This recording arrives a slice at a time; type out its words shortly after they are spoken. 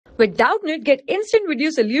With Doubtnut, get instant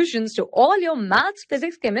video solutions to all your maths,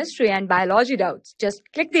 physics, chemistry, and biology doubts. Just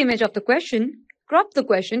click the image of the question, crop the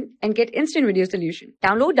question, and get instant video solution.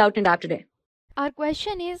 Download Doubtnut app today. Our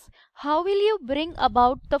question is, how will you bring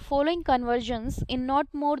about the following conversions in not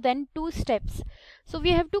more than 2 steps? So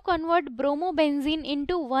we have to convert bromobenzene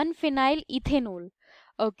into 1-phenyl ethanol.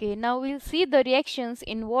 Okay, now we'll see the reactions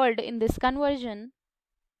involved in this conversion.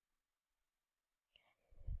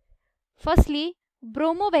 Firstly,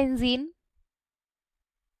 bromobenzene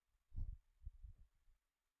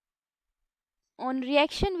on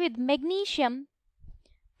reaction with magnesium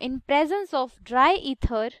in presence of dry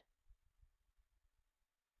ether,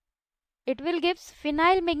 it will give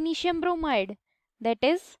phenyl magnesium bromide, that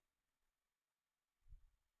is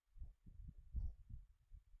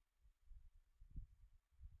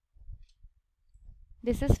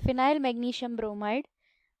this is phenyl magnesium bromide.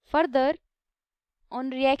 Further,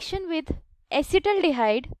 on reaction with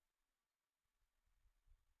acetaldehyde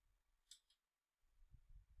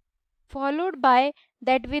followed by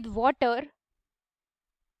that with water,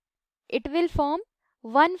 it will form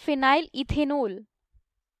 1-phenyl ethanol.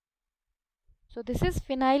 So this is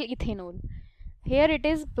phenyl ethanol. Here it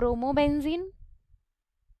is bromobenzene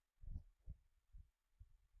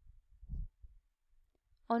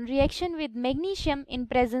on reaction with magnesium in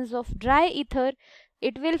presence of dry ether,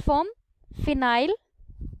 it will form phenyl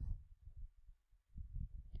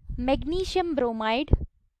magnesium bromide.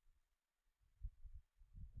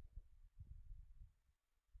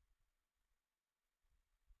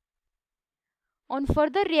 On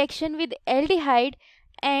further reaction with aldehyde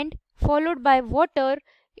and followed by water,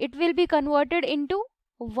 it will be converted into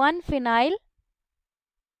 1-phenyl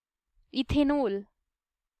ethanol.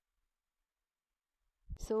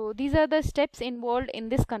 So these are the steps involved in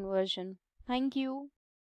this conversion. Thank you.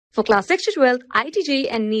 For class 6 to 12, IIT JEE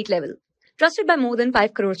and NEET level. Trusted by more than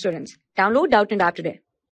 5 crore students. Download Doubtnut app today.